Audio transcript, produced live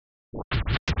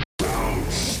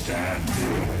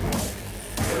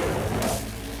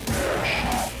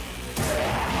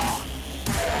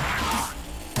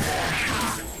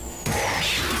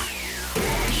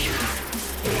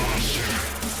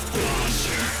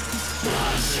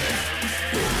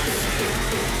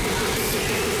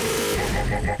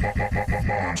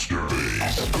Monster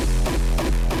bass.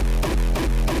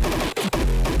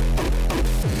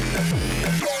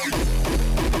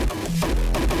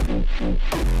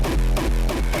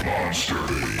 Monster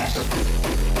bass.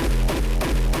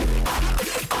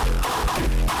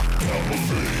 Double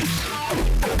bass.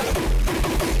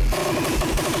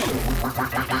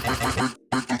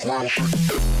 With the classic.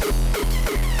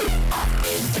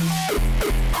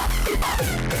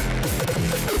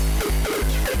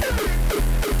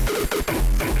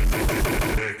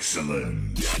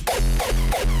 Excellent.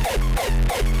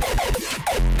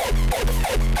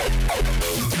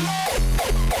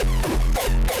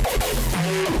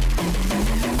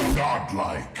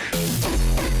 Godlike.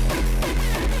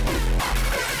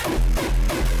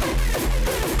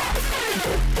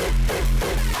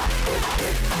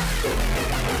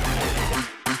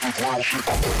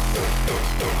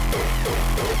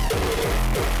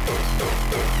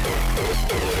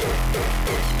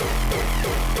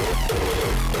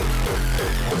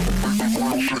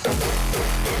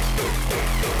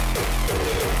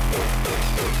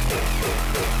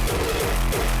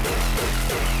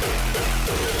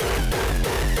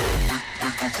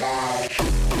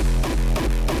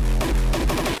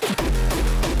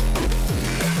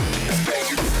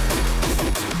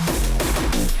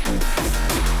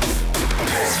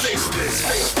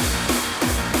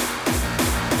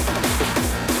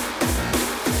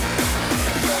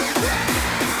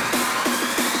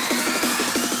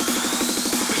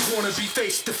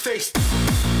 Face to face.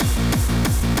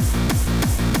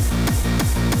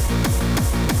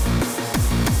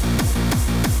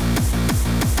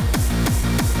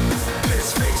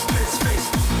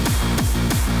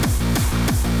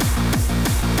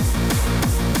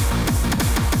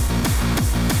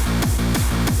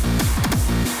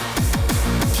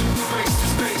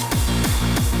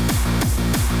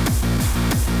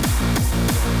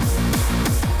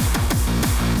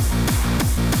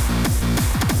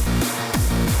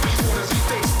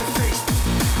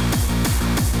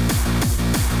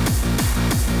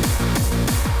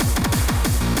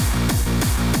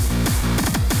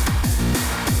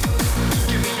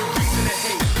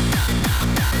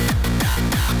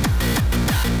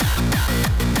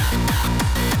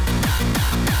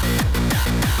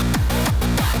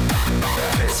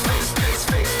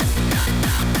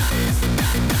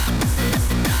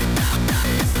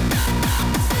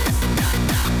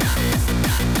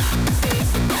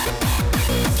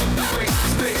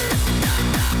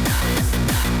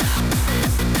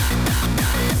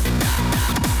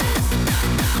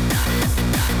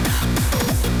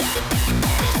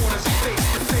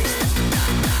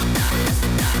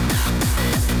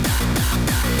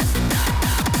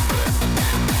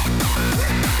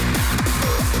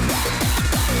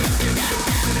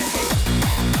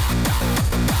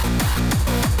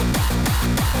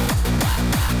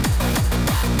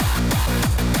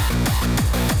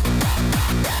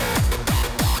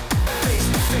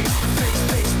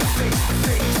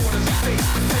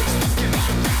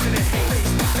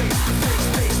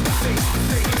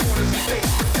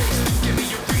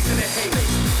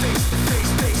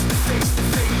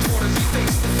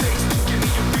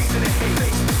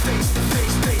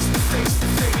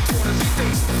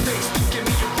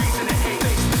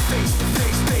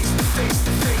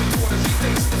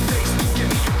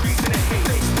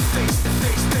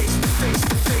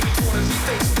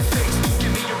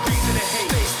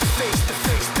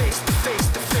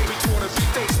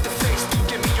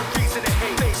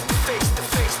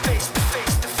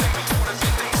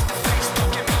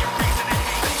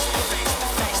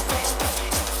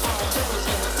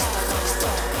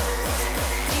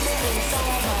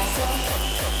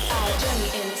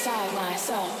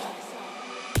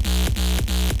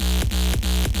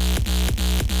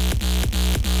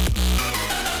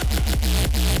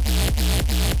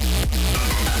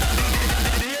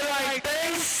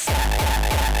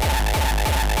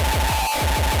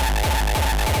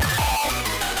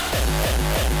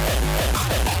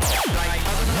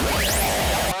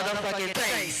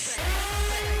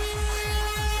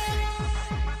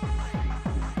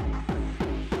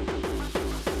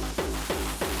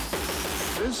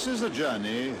 This is a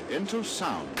journey into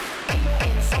sound.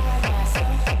 Inside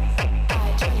myself,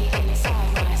 I journey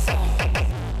inside myself.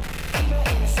 Deeper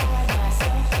inside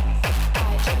myself,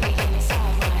 I journey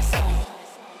inside myself.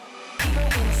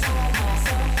 Deeper inside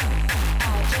myself,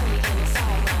 I journey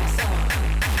inside myself.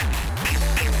 Deeper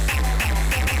inside myself,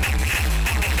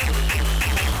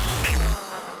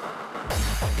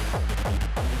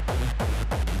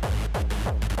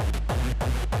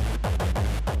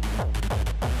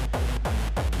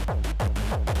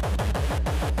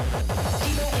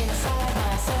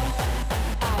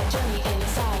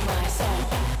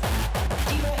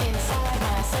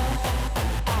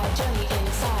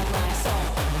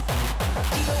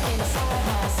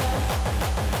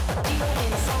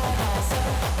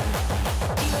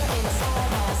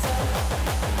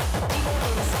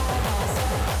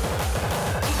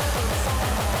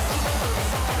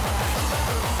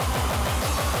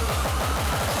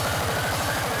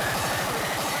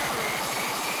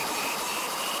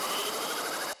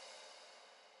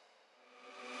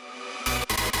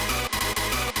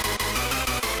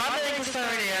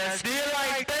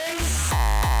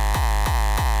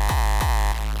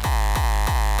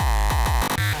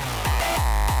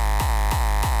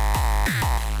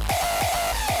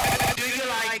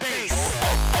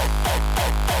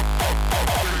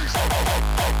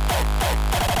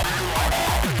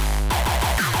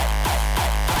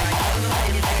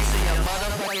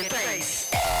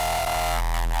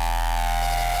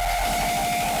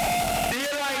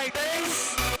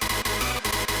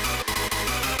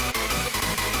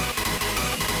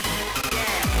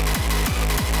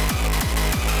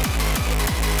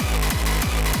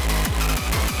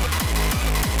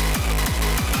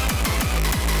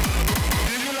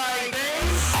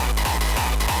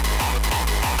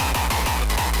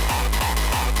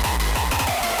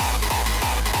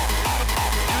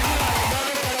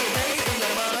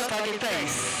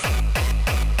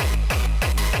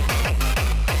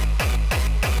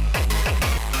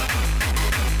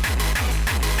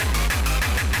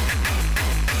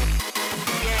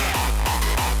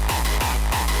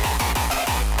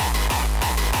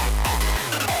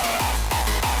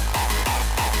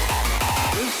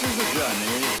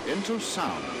 into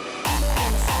sound.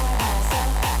 Inside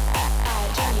myself, I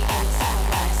journey inside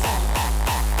myself.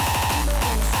 Deeper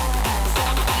inside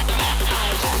myself, I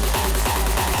journey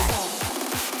inside myself.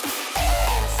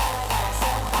 Inside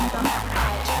myself,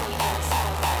 I journey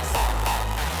inside myself.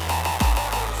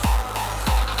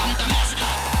 I'm the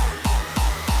master.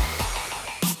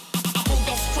 I pull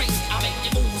your string, I make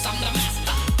your moves. I'm the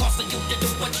master, causing you to do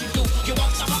what you do. You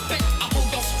want some of it? I pull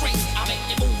your string, I make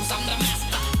your moves. I'm the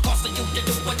master, causing you to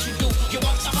do what you do. You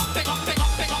want some of it? Up it,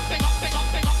 up it, up it, up it, up it,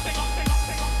 up it, up it, up it, up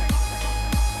it.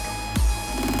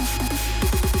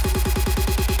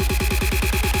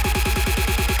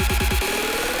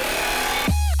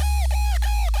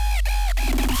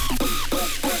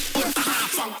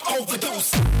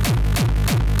 Overdose.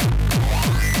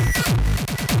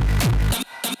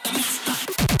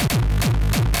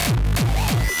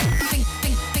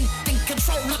 Think,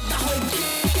 control of the whole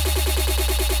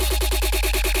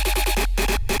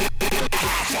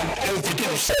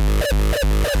overdose.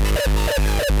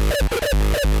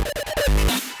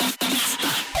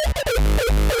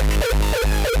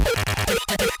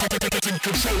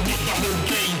 Control of the whole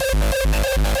game.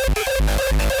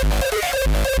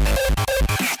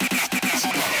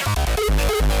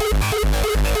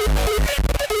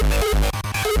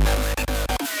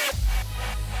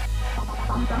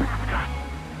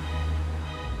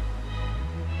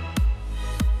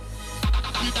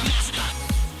 I'm the master.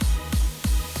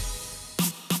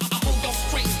 I pull your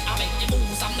string, I make your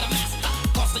moves. I'm the master,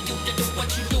 causing you to do what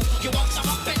you do. You want some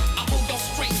of it? I pull your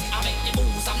string, I make your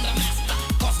moves. I'm the master,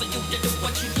 causing you to do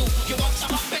what you do. You want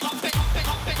some of it? Up it, up it,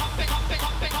 up it, up it, up it,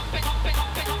 up it, up it, up it, up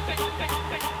it, up it, up it,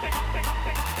 up it, up it, up it, up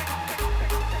it.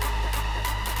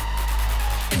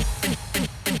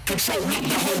 Control of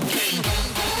the whole game.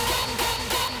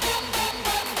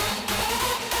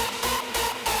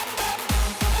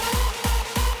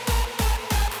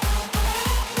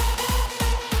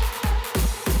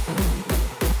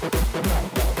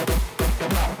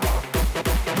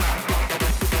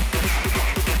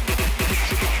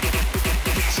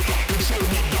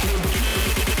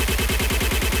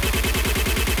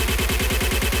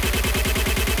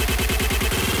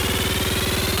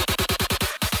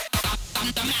 I'm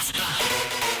the master.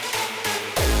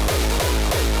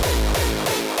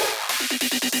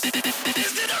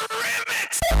 Is it a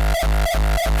remix?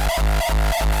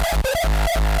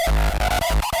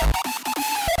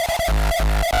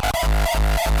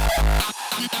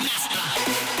 I'm the master.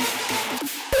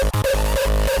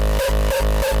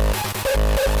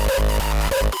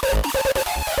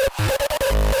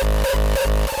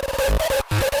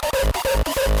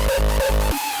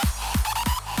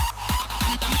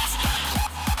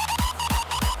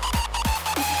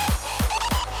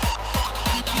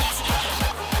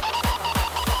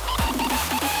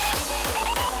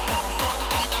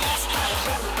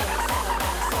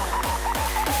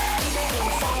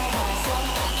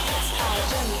 I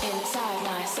journey inside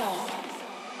myself.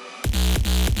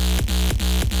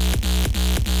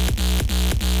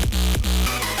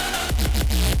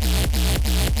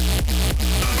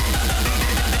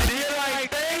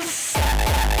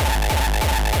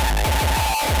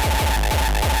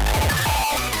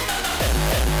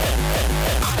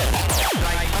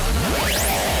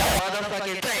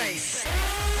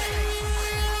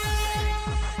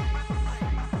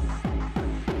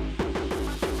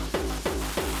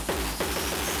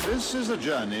 This is a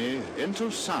journey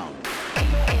into sound.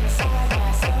 Deeper inside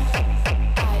myself,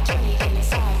 I journey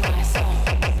inside myself.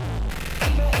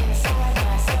 Deeper inside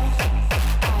myself,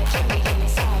 I journey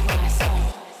inside myself.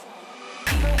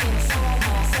 Deeper inside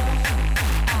myself,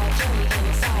 I journey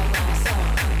inside myself.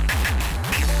 Deeper inside myself, I journey deeper inside.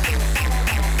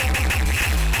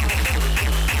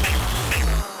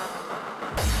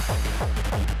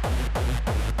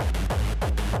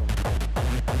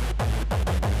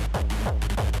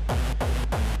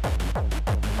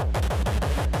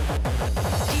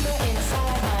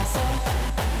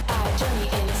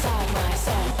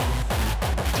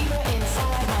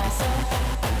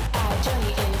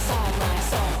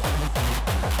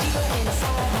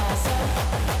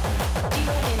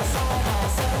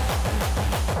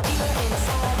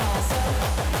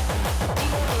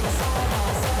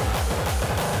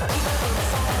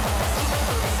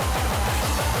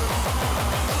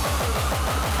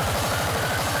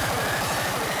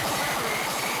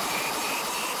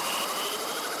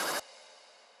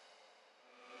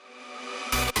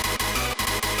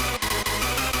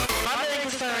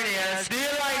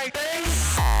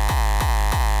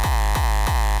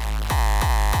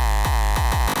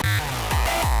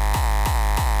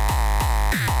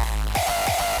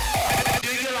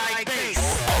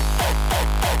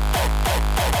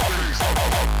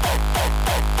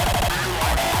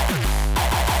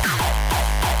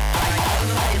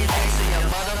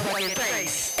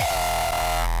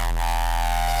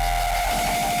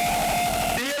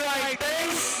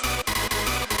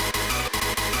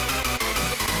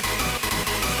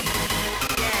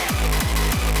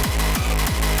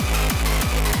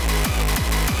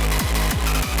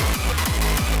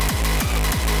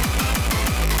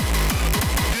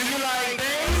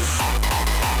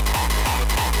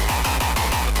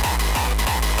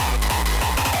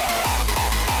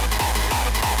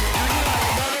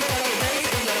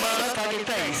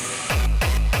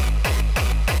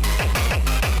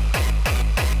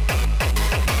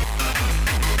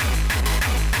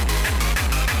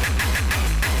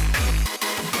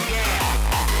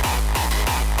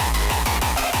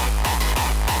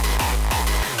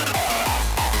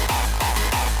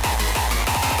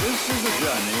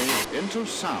 into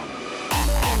sound.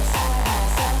 Inside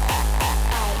myself,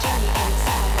 I journey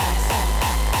inside myself.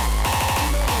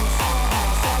 Inside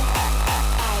myself,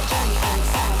 I journey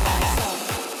inside myself.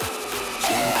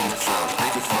 Scream and shout,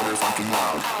 make it motherfucking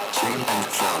loud. Scream and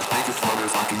shout, make it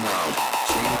motherfucking loud.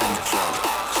 Scream and shout,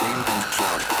 scream and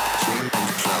shout, scream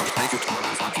and shout, make it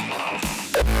motherfucking loud.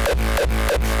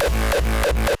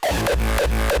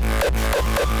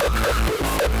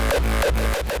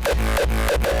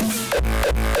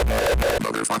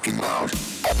 Motherfucking loud.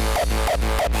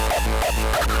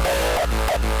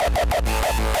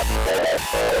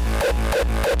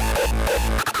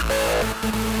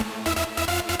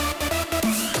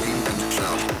 Scream and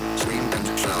shout, scream and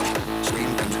shout,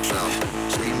 scream and shout,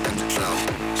 scream and shout,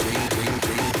 scream, scream,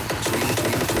 scream, scream,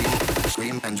 scream, scream,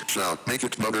 scream and shout, make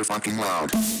it motherfucking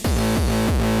loud.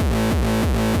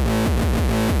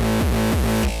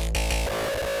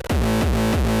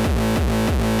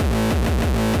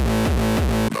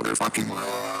 Motherfucking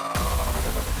loud.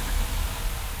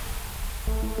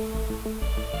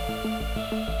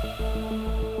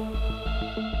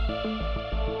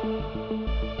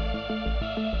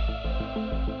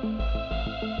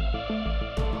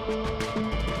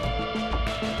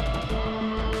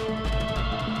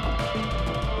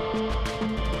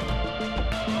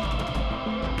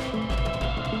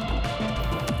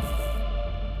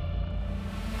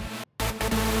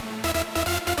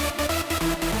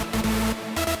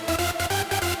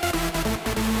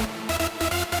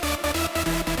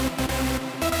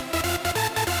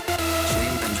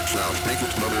 Make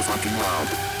it motherfucking loud.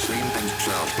 Scream and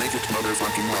shout, make it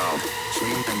motherfucking loud.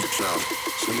 Scream and shout,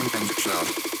 scream and shout,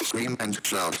 scream and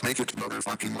shout, make it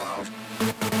motherfucking loud.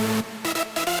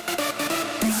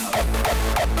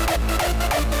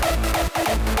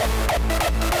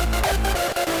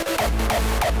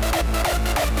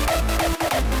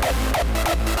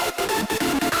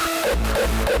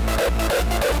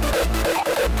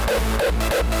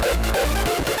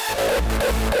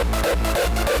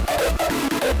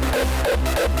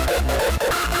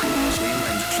 Scream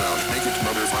and shout, make it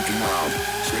motherfucking loud.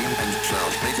 Scream and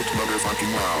shout, make it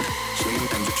motherfucking loud. Scream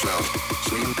and shout,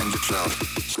 scream and shout,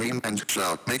 scream and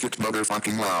shout, make it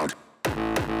motherfucking loud.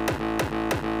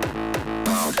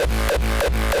 Loud.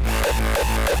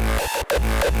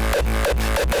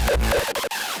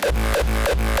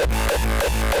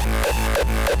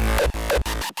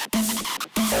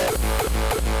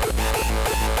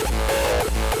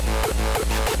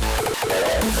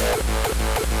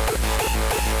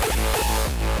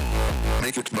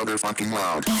 Make it motherfucking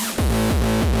loud.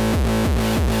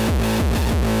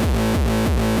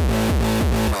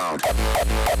 Loud.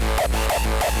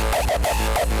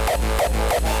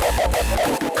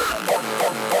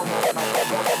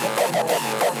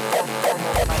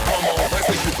 Come on, let's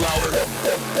make it louder.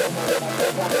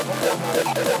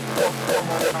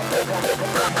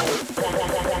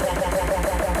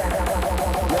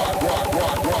 Rock, rock,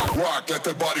 rock, rock, rock, let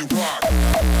the body rock.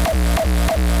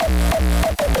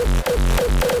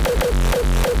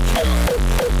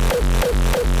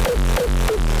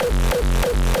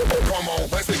 Come on,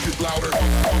 let's make it louder. Come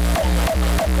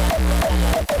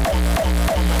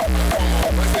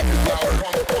on, let's make it louder.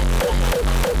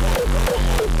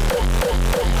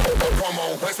 Come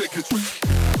on, let's make it.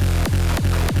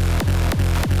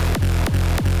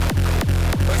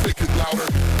 Let's make it louder.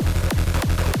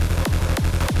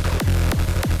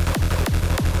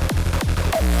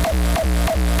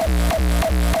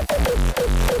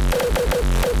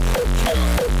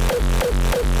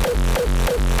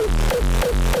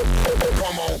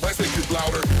 Come on, let's make it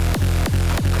louder.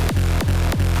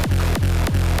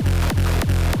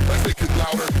 Let's make it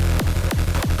louder.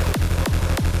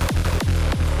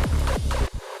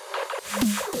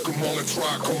 Come on, let's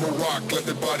rock, come on, rock, let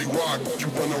the body rock. You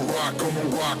wanna rock, come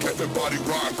on, rock, let the body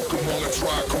rock. Come on, let's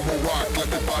rock, come on, rock, let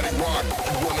the body rock.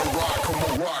 You wanna rock, come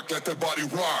on, rock, let the body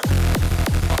rock.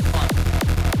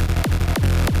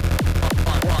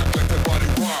 Rock, let the body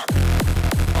rock.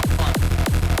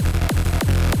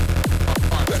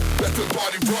 Let the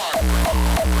body rock.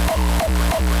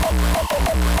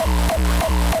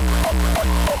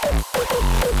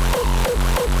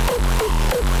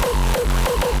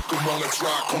 Come on, let's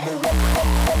rock, come on, rock.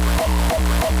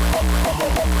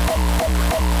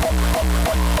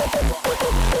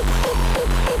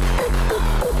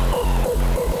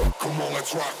 Come on,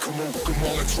 let's rock, come on, come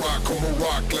on, let's rock, come on,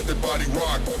 rock, let the body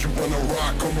rock. You wanna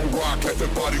rock, come on, rock, let the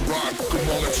body rock. Come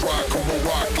on, let's rock, come on,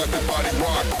 rock, let the body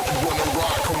rock. You wanna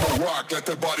rock, come on, rock, let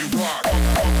the body rock.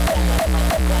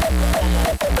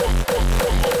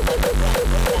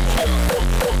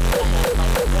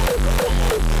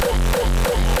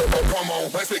 Come on,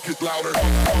 let's take it louder.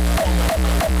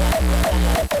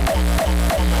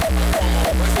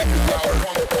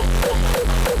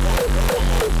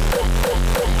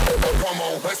 Come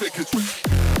on, let's take it.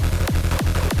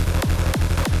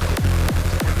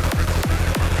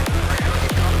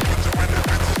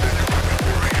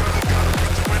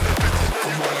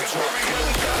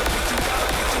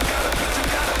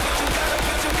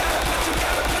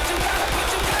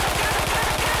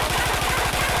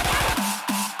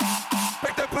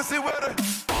 Make that pussy wetter.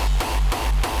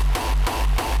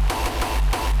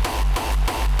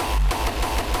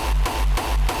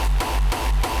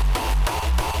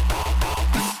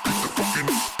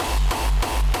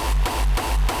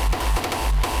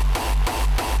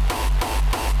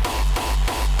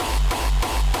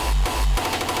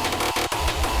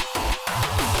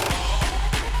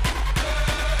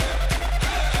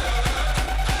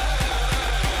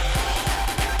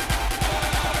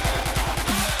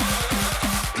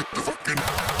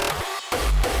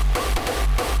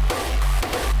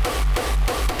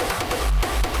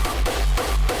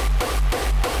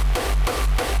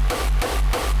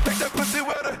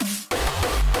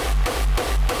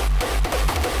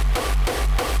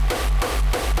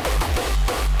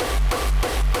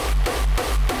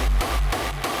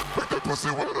 Pussy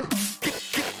wetter.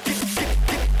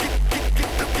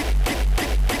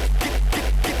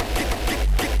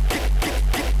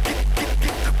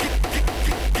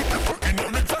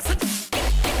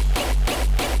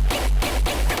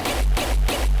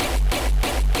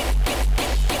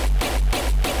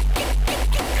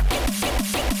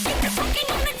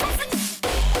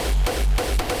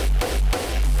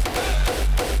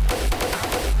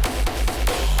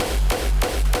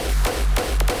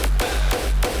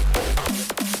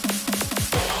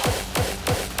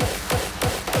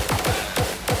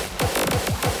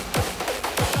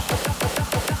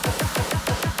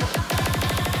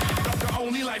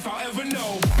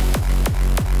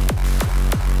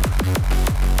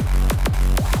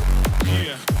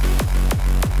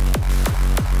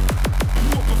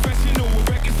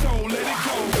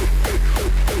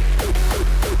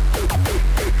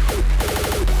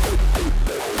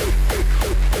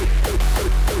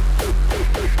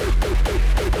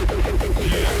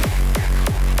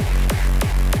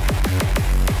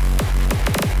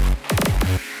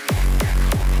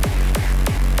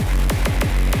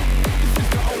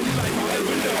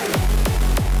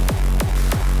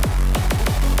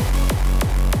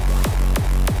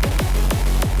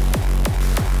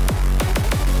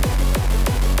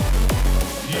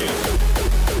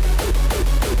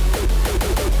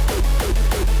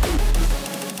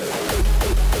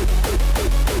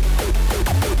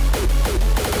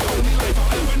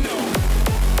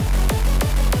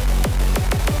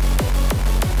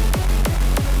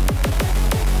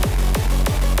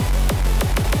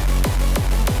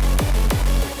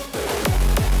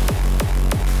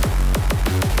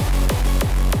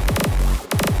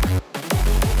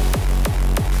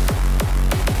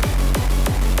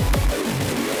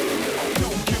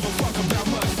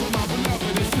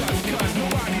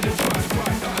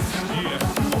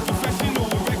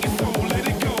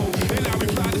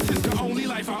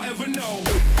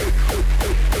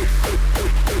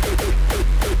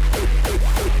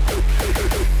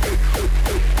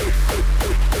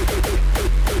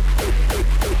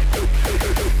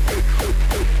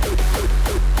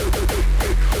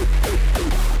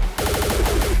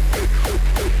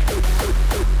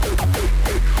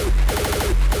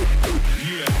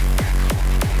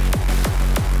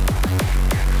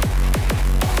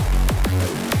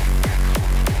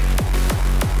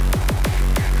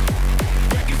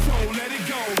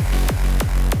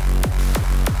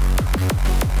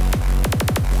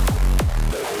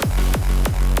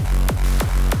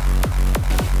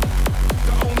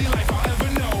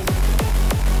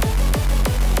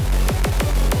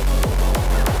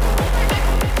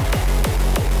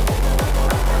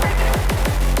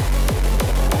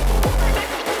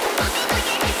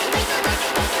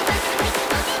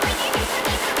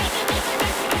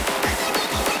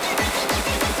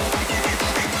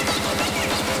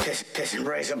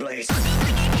 Razor blades.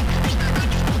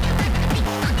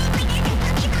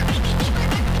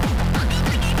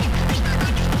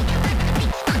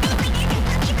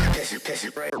 Kiss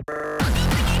it, right.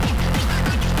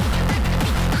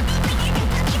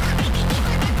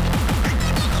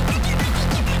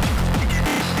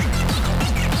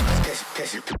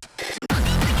 Kiss it.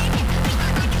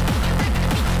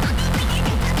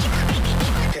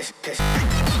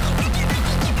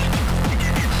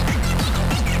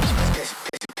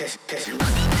 Kiss it.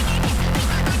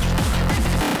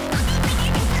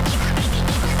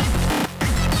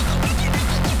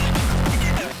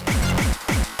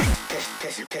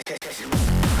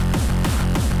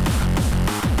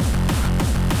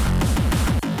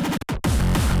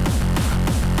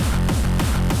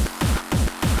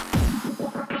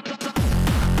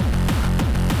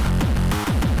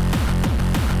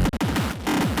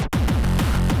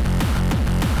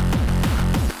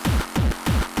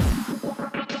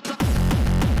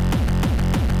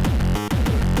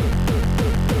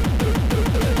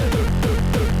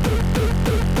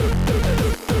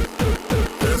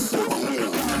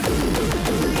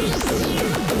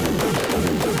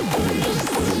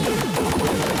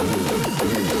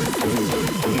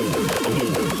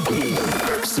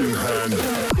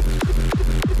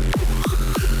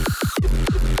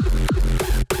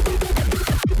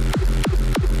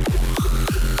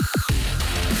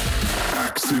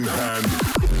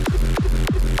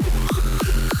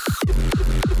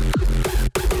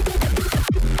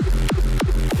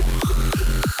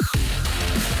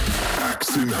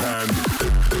 axe in hand.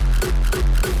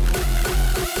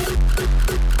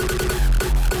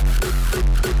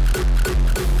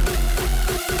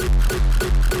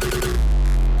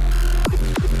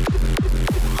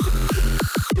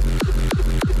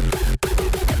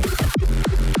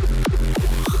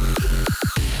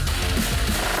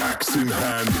 Axe in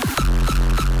hand.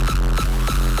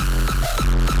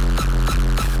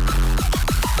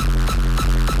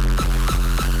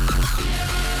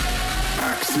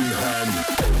 Axe in hand.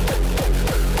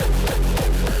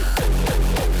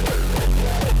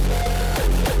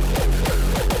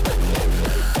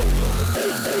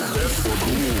 That's for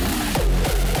glory.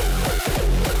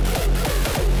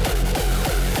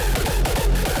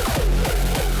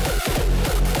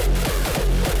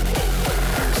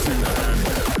 Axe in hand.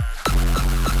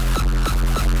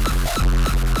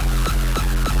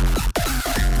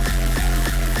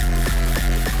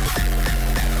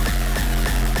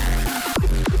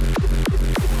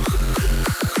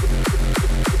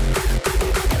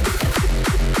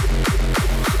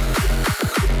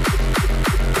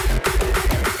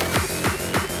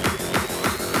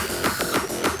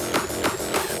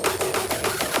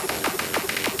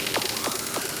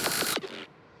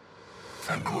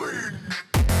 And win.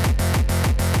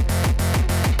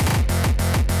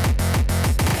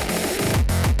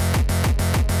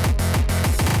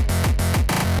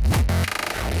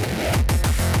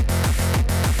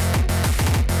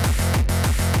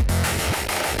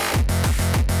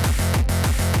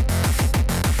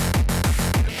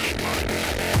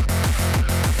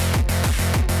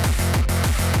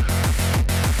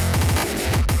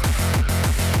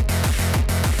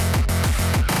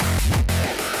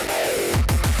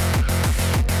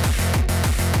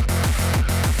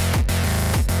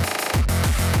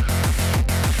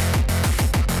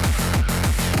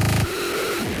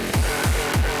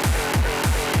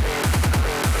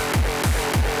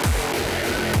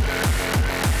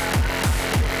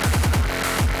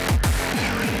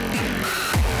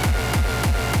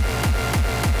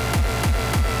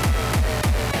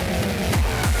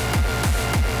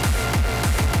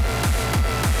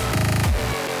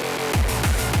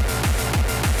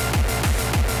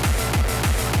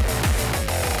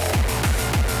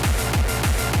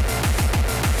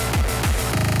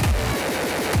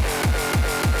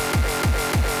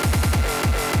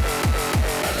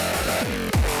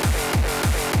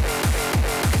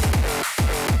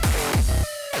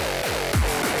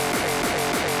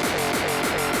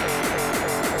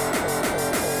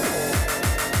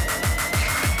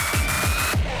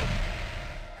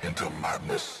 Into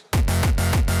madness.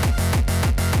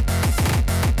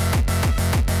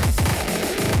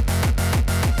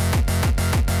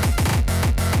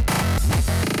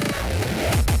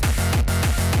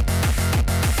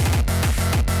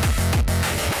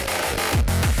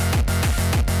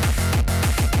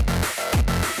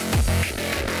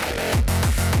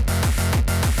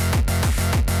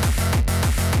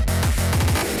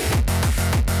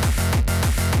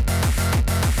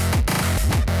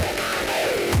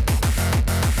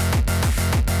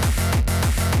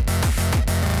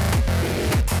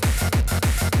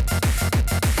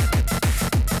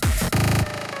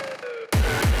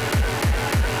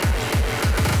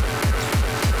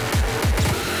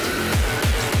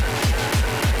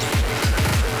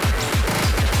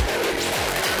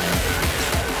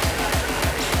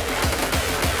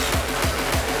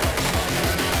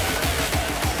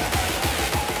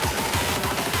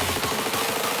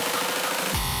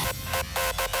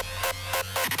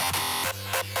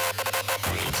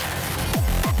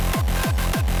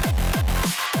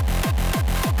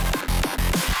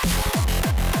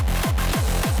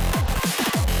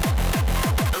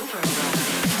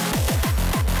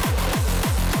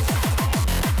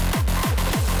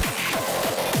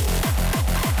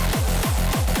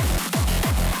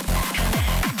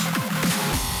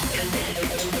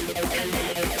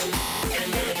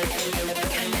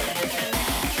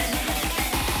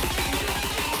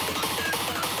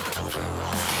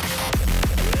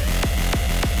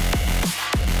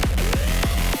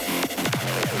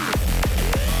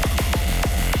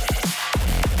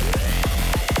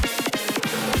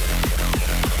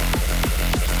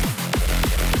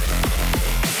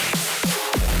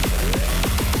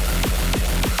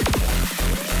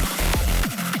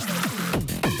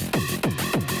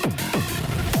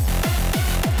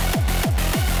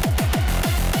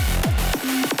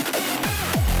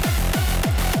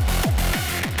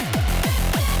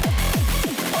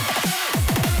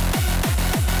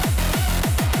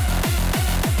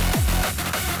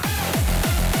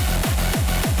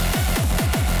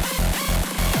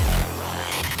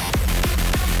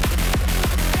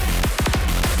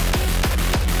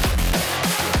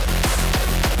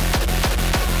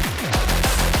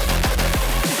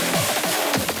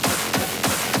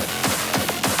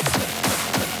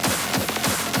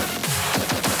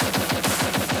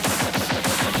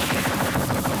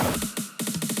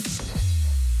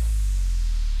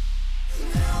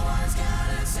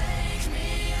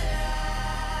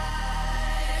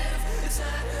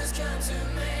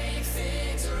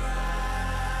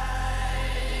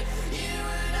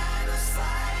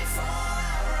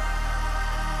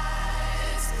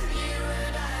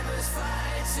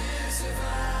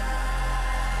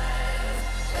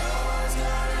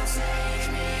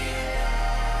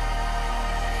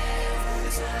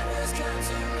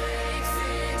 Later.